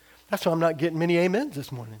 That's why I'm not getting many amens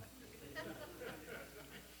this morning.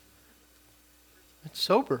 It's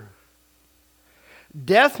sober.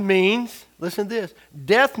 Death means, listen to this,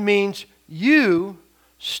 death means you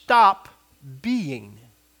stop being.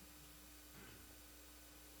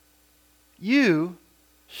 You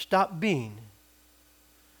stop being.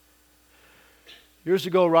 Years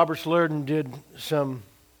ago, Robert Slurden did some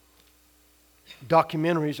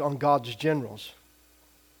documentaries on God's generals.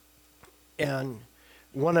 And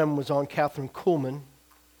one of them was on Catherine Kuhlman,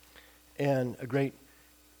 and a great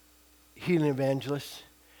healing evangelist.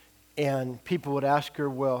 And people would ask her,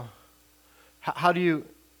 well, how do you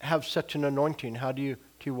have such an anointing? How do you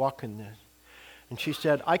walk in this? And she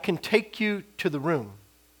said, I can take you to the room,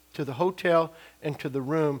 to the hotel and to the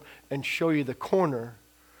room, and show you the corner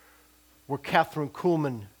where Catherine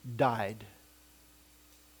Kuhlman died.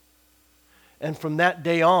 And from that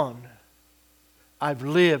day on, I've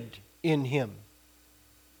lived in Him.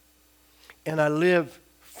 And I live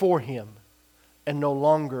for Him and no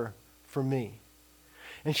longer for me.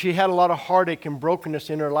 And she had a lot of heartache and brokenness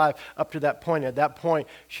in her life up to that point. At that point,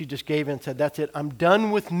 she just gave in and said, that's it. I'm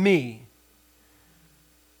done with me.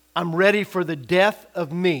 I'm ready for the death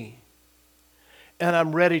of me. And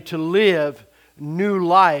I'm ready to live new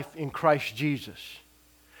life in Christ Jesus.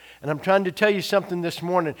 And I'm trying to tell you something this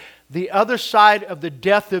morning. The other side of the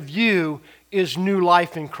death of you is new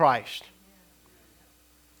life in Christ.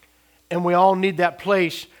 And we all need that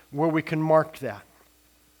place where we can mark that.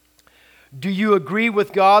 Do you agree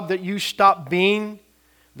with God that you stop being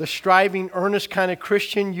the striving, earnest kind of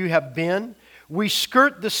Christian you have been? We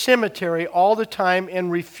skirt the cemetery all the time and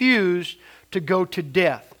refuse to go to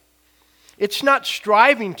death. It's not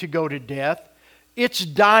striving to go to death. It's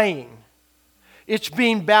dying. It's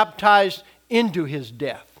being baptized into His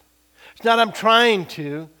death. It's not I'm trying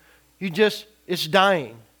to. It's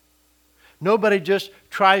dying. Nobody just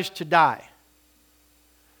tries to die.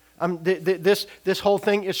 This whole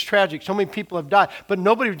thing is tragic. So many people have died. But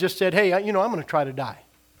nobody just said, hey, I'm going to try to die.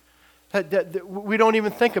 We don't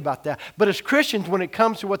even think about that. But as Christians, when it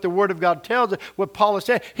comes to what the Word of God tells us, what Paul is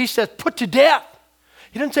saying, he says, put to death.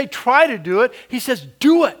 He doesn't say try to do it. He says,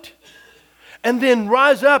 do it. And then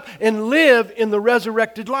rise up and live in the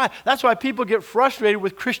resurrected life. That's why people get frustrated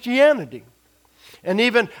with Christianity. And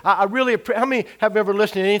even, how many have ever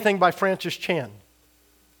listened to anything by Francis Chan?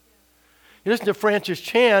 You listen to Francis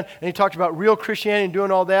Chan, and he talks about real Christianity and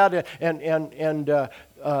doing all that, and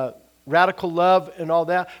radical love and all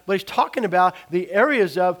that. But he's talking about the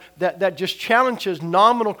areas of that just challenges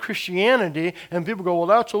nominal Christianity, and people go, well,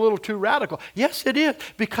 that's a little too radical. Yes, it is,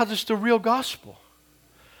 because it's the real gospel.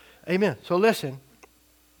 Amen. So listen.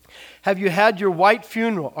 Have you had your white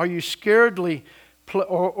funeral? Are you scaredly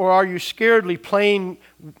playing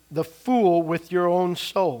the fool with your own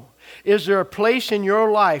soul? Is there a place in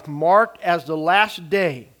your life marked as the last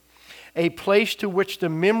day, a place to which the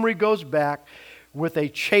memory goes back with a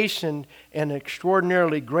chastened and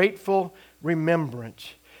extraordinarily grateful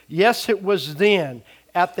remembrance? Yes, it was then,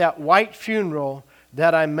 at that white funeral,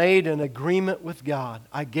 that I made an agreement with God.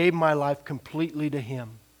 I gave my life completely to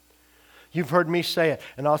Him. You've heard me say it,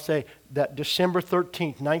 and I'll say that December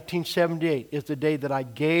 13th, 1978 is the day that I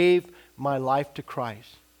gave my life to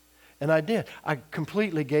Christ. And I did. I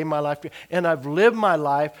completely gave my life to Him. And I've lived my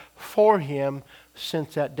life for Him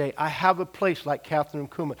since that day. I have a place like Catherine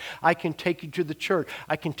Kuhlman. I can take you to the church.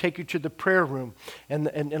 I can take you to the prayer room.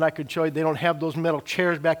 And I can show you, they don't have those metal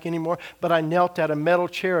chairs back anymore, but I knelt at a metal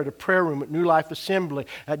chair at a prayer room at New Life Assembly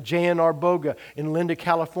at J.N.R. Boga in Linda,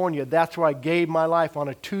 California. That's where I gave my life on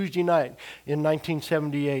a Tuesday night in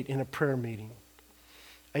 1978 in a prayer meeting.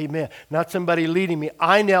 Amen. Not somebody leading me.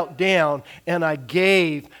 I knelt down and I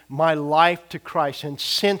gave my life to Christ. And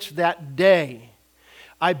since that day,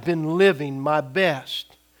 I've been living my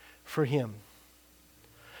best for Him.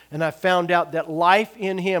 And I found out that life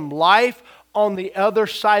in Him, life on the other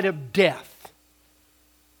side of death,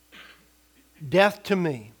 death to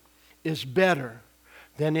me is better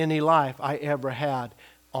than any life I ever had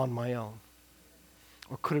on my own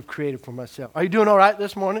or could have created for myself. Are you doing all right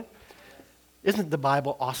this morning? Isn't the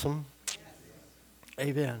Bible awesome?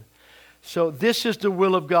 Amen. So this is the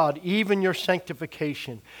will of God, even your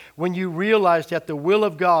sanctification. When you realize that the will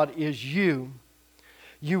of God is you,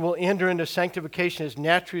 you will enter into sanctification as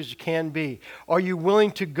naturally as it can be. Are you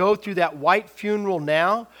willing to go through that white funeral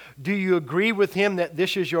now? Do you agree with Him that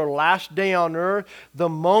this is your last day on earth? The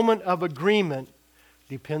moment of agreement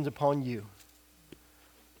depends upon you.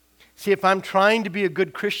 See, if I'm trying to be a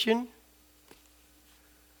good Christian,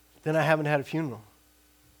 then I haven't had a funeral.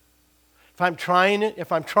 If I'm trying,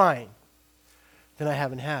 then I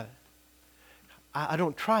haven't had it. I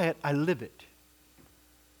don't try it, I live it.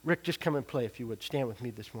 Rick, just come and play if you would. Stand with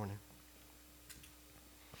me this morning.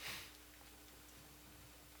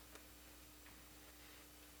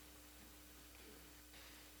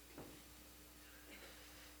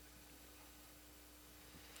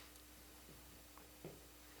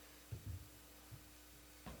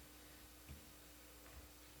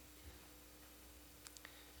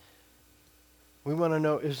 We want to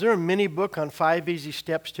know, is there a mini book on 5 easy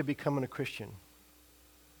steps to becoming a Christian?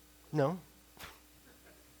 No.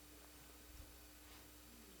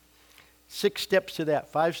 6 steps to that,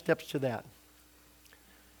 5 steps to that.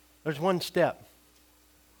 There's 1 step.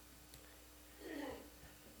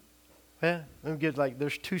 Well, let me get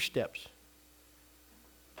there's 2 steps.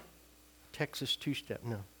 Texas two-step.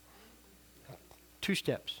 No. 2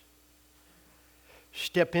 steps.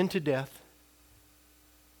 Step into death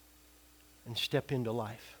and step into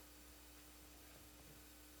life.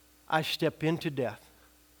 I step into death.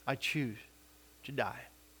 I choose to die.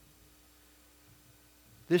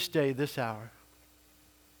 This day, this hour,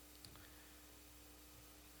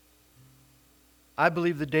 I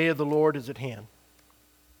believe the day of the Lord is at hand.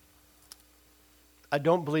 I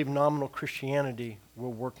don't believe nominal Christianity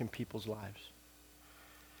will work in people's lives.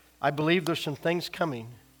 I believe there's some things coming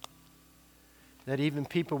that even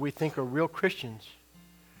people we think are real Christians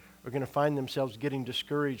are going to find themselves getting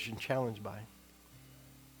discouraged and challenged by.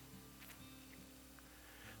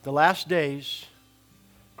 The last days,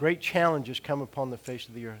 great challenges come upon the face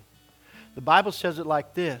of the earth. The Bible says it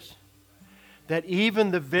like this, that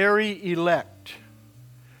even the very elect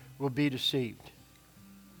will be deceived.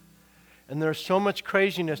 And there's so much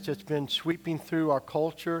craziness that's been sweeping through our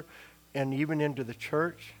culture and even into the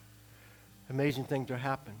church. Amazing things are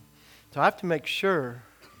happening. So I have to make sure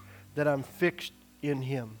that I'm fixed in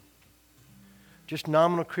Him. Just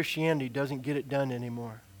nominal Christianity doesn't get it done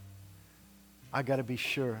anymore. I got to be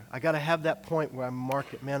sure. I got to have that point where I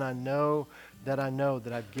mark it. Man, I know that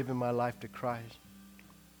I've given my life to Christ.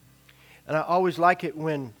 And I always like it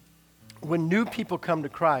when new people come to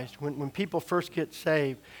Christ, when people first get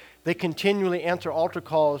saved, they continually answer altar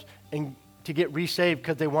calls and to get resaved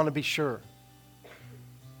because they want to be sure.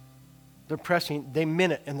 They're pressing, they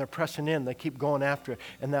mean it, and they're pressing in. They keep going after it,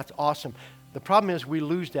 and that's awesome. The problem is we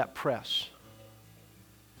lose that press.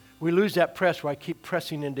 We lose that press where I keep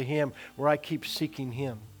pressing into Him, where I keep seeking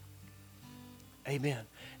Him. Amen.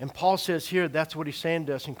 And Paul says here, that's what he's saying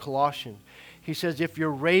to us in Colossians. He says, if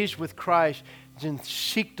you're raised with Christ, then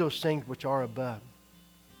seek those things which are above.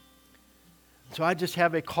 So I just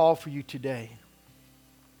have a call for you today.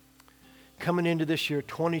 Coming into this year,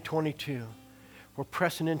 2022, we're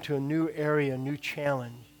pressing into a new area, a new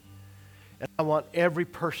challenge. And I want every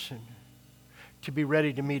person to be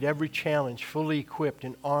ready to meet every challenge, fully equipped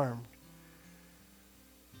and armed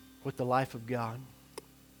with the life of God.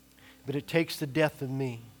 But it takes the death of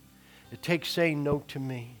me. It takes saying no to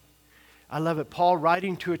me. I love it. Paul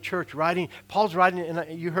writing to a church, Paul's writing,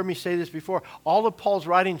 and you heard me say this before, all of Paul's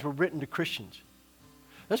writings were written to Christians.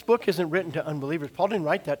 This book isn't written to unbelievers. Paul didn't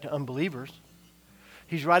write that to unbelievers.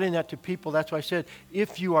 He's writing that to people. That's why I said,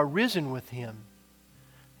 if you are risen with Him,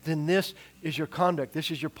 then this is your conduct. This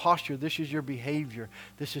is your posture. This is your behavior.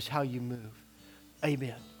 This is how you move.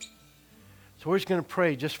 Amen. So we're just going to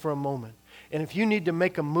pray just for a moment. And if you need to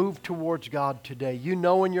make a move towards God today, you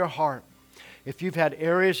know in your heart, if you've had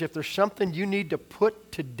areas, if there's something you need to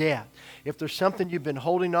put to death, if there's something you've been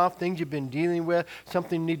holding off, things you've been dealing with,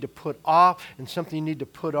 something you need to put off and something you need to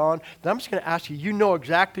put on, then I'm just going to ask you, you know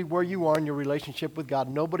exactly where you are in your relationship with God.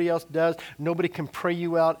 Nobody else does. Nobody can pray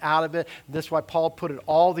you out of it. That's why Paul put it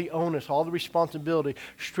all the onus, all the responsibility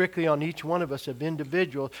strictly on each one of us as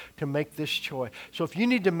individuals to make this choice. So if you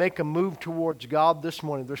need to make a move towards God this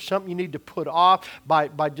morning, there's something you need to put off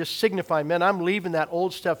by just signifying, man, I'm leaving that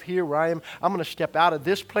old stuff here where I am. I'm going to step out of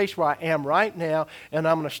this place where I am right now, and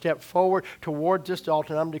I'm going to step forward towards this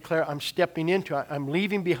altar, and I'm going to declare I'm stepping into, I'm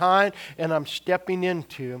leaving behind, and I'm stepping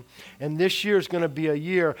into. And this year is going to be a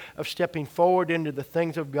year of stepping forward into the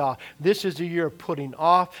things of God. This is a year of putting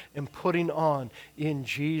off and putting on in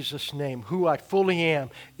Jesus' name, who I fully am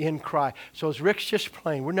in Christ. So as Rick's just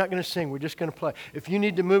playing, we're not going to sing, we're just going to play. If you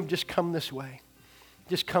need to move, just come this way.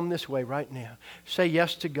 Just come this way right now. Say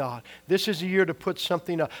yes to God. This is a year to put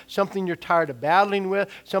something up, something you're tired of battling with,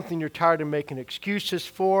 something you're tired of making excuses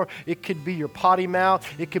for. It could be your potty mouth.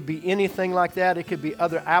 It could be anything like that. It could be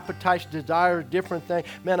other appetites, desires, different things.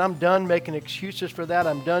 Man, I'm done making excuses for that.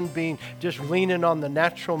 I'm done being just leaning on the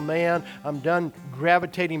natural man. I'm done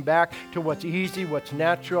gravitating back to what's easy, what's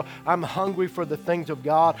natural. I'm hungry for the things of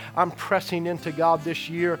God. I'm pressing into God this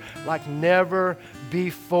year like never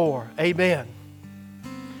before. Amen.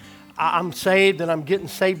 I'm saved and I'm getting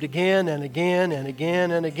saved again and again and again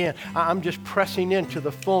and again. I'm just pressing into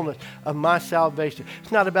the fullness of my salvation.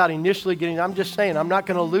 It's not about initially getting, I'm just saying I'm not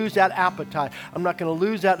going to lose that appetite. I'm not going to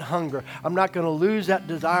lose that hunger. I'm not going to lose that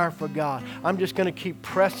desire for God. I'm just going to keep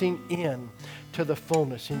pressing in to the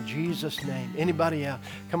fullness in Jesus' name. Anybody else?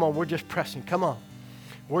 Come on, we're just pressing. Come on.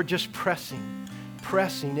 We're just pressing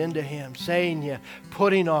into Him, saying yeah,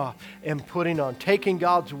 putting off and putting on, taking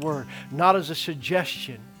God's word, not as a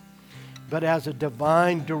suggestion, but as a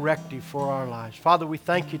divine directive for our lives. Father, we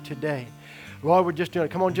thank you today Lord, we're just doing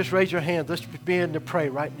it. Come on, just raise your hands. Let's begin to pray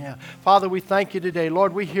right now. Father, we thank you today.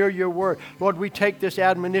 Lord, we hear your word. Lord, we take this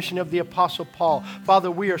admonition of the Apostle Paul.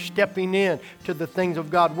 Father, we are stepping in to the things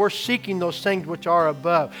of God. We're seeking those things which are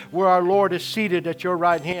above, where our Lord is seated at your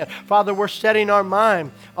right hand. Father, we're setting our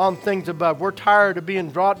mind on things above. We're tired of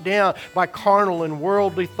being brought down by carnal and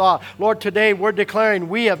worldly thought. Lord, today we're declaring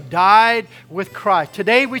we have died with Christ.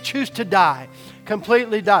 Today we choose to die.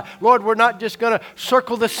 Completely die. Lord, we're not just going to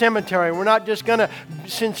circle the cemetery. We're not just going to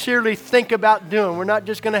sincerely think about doing. We're not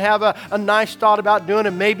just going to have a nice thought about doing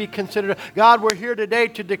and maybe consider. God, we're here today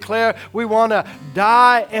to declare we want to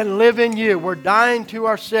die and live in you. We're dying to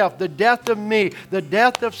ourselves, the death of me, the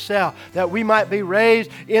death of self, that we might be raised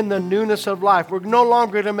in the newness of life. We're no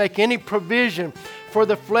longer going to make any provision for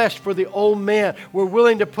the flesh, for the old man. We're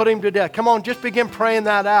willing to put him to death. Come on, just begin praying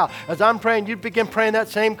that out. As I'm praying, you begin praying that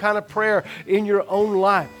same kind of prayer in your own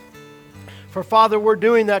life. For Father, we're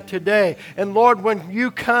doing that today. And Lord, when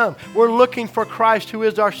you come, we're looking for Christ who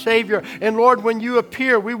is our Savior. And Lord, when you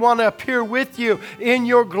appear, we want to appear with you in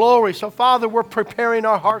your glory. So Father, we're preparing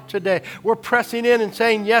our heart today. We're pressing in and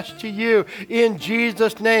saying yes to you in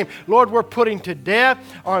Jesus' name. Lord, we're putting to death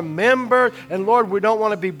our members. And Lord, we don't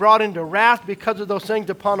want to be brought into wrath because of those things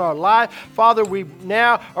upon our life. Father, we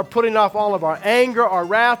now are putting off all of our anger, our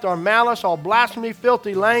wrath, our malice, all blasphemy,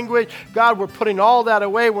 filthy language. God, we're putting all that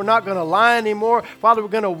away. We're not going to lie anymore. Father, we're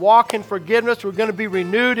going to walk in forgiveness. We're going to be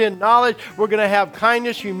renewed in knowledge. We're going to have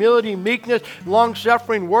kindness, humility, meekness,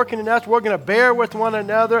 long-suffering working in us. We're going to bear with one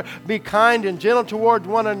another, be kind and gentle towards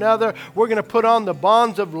one another. We're going to put on the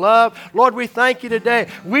bonds of love. Lord, we thank you today.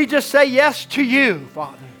 We just say yes to you,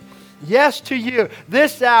 Father. Yes to you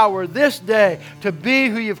this hour, this day, to be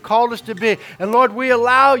who you've called us to be. And Lord, we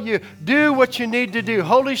allow you, do what you need to do.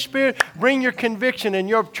 Holy Spirit, bring your conviction and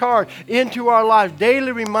your charge into our lives.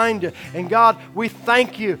 Daily reminder. And God, we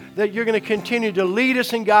thank you that you're going to continue to lead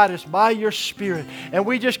us and guide us by your Spirit. And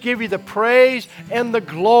we just give you the praise and the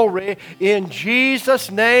glory in Jesus'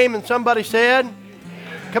 name. And somebody said,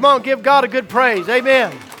 come on, give God a good praise.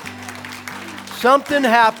 Amen. Something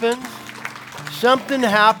happens. Something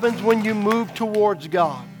happens when you move towards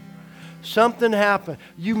God. Something happens.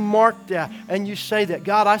 You mark that and you say that.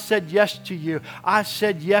 God, I said yes to you. I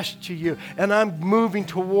said yes to you. And I'm moving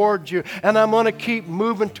towards you. And I'm going to keep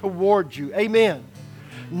moving towards you. Amen.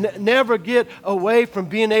 Never get away from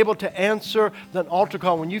being able to answer the altar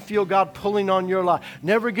call when you feel God pulling on your life.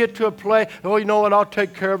 Never get to a place, oh, you know what, I'll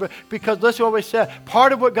take care of it. Because listen to what we said.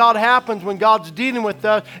 Part of what God happens when God's dealing with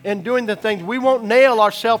us and doing the things, we won't nail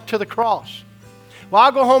ourselves to the cross. Well,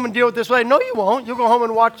 I'll go home and deal with this later. No, you won't. You'll go home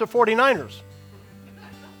and watch the 49ers.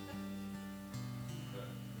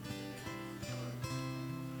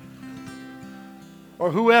 Or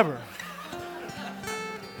whoever.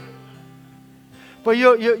 But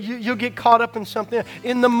you'll get caught up in something.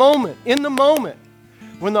 In the moment,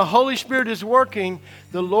 when the Holy Spirit is working,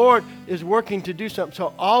 the Lord is working to do something.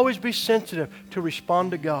 So always be sensitive to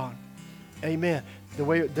respond to God. Amen.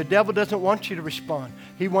 The devil doesn't want you to respond.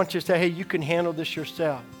 He wants you to say, hey, you can handle this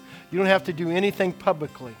yourself. You don't have to do anything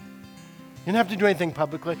publicly. You don't have to do anything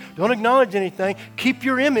publicly. Don't acknowledge anything. Keep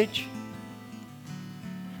your image.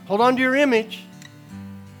 Hold on to your image.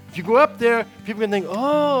 If you go up there, people can think,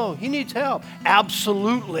 oh, he needs help.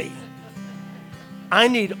 Absolutely. I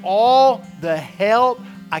need all the help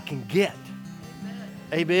I can get.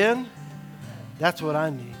 Amen? That's what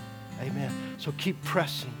I need. Amen. So keep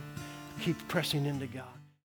pressing. Keep pressing into God.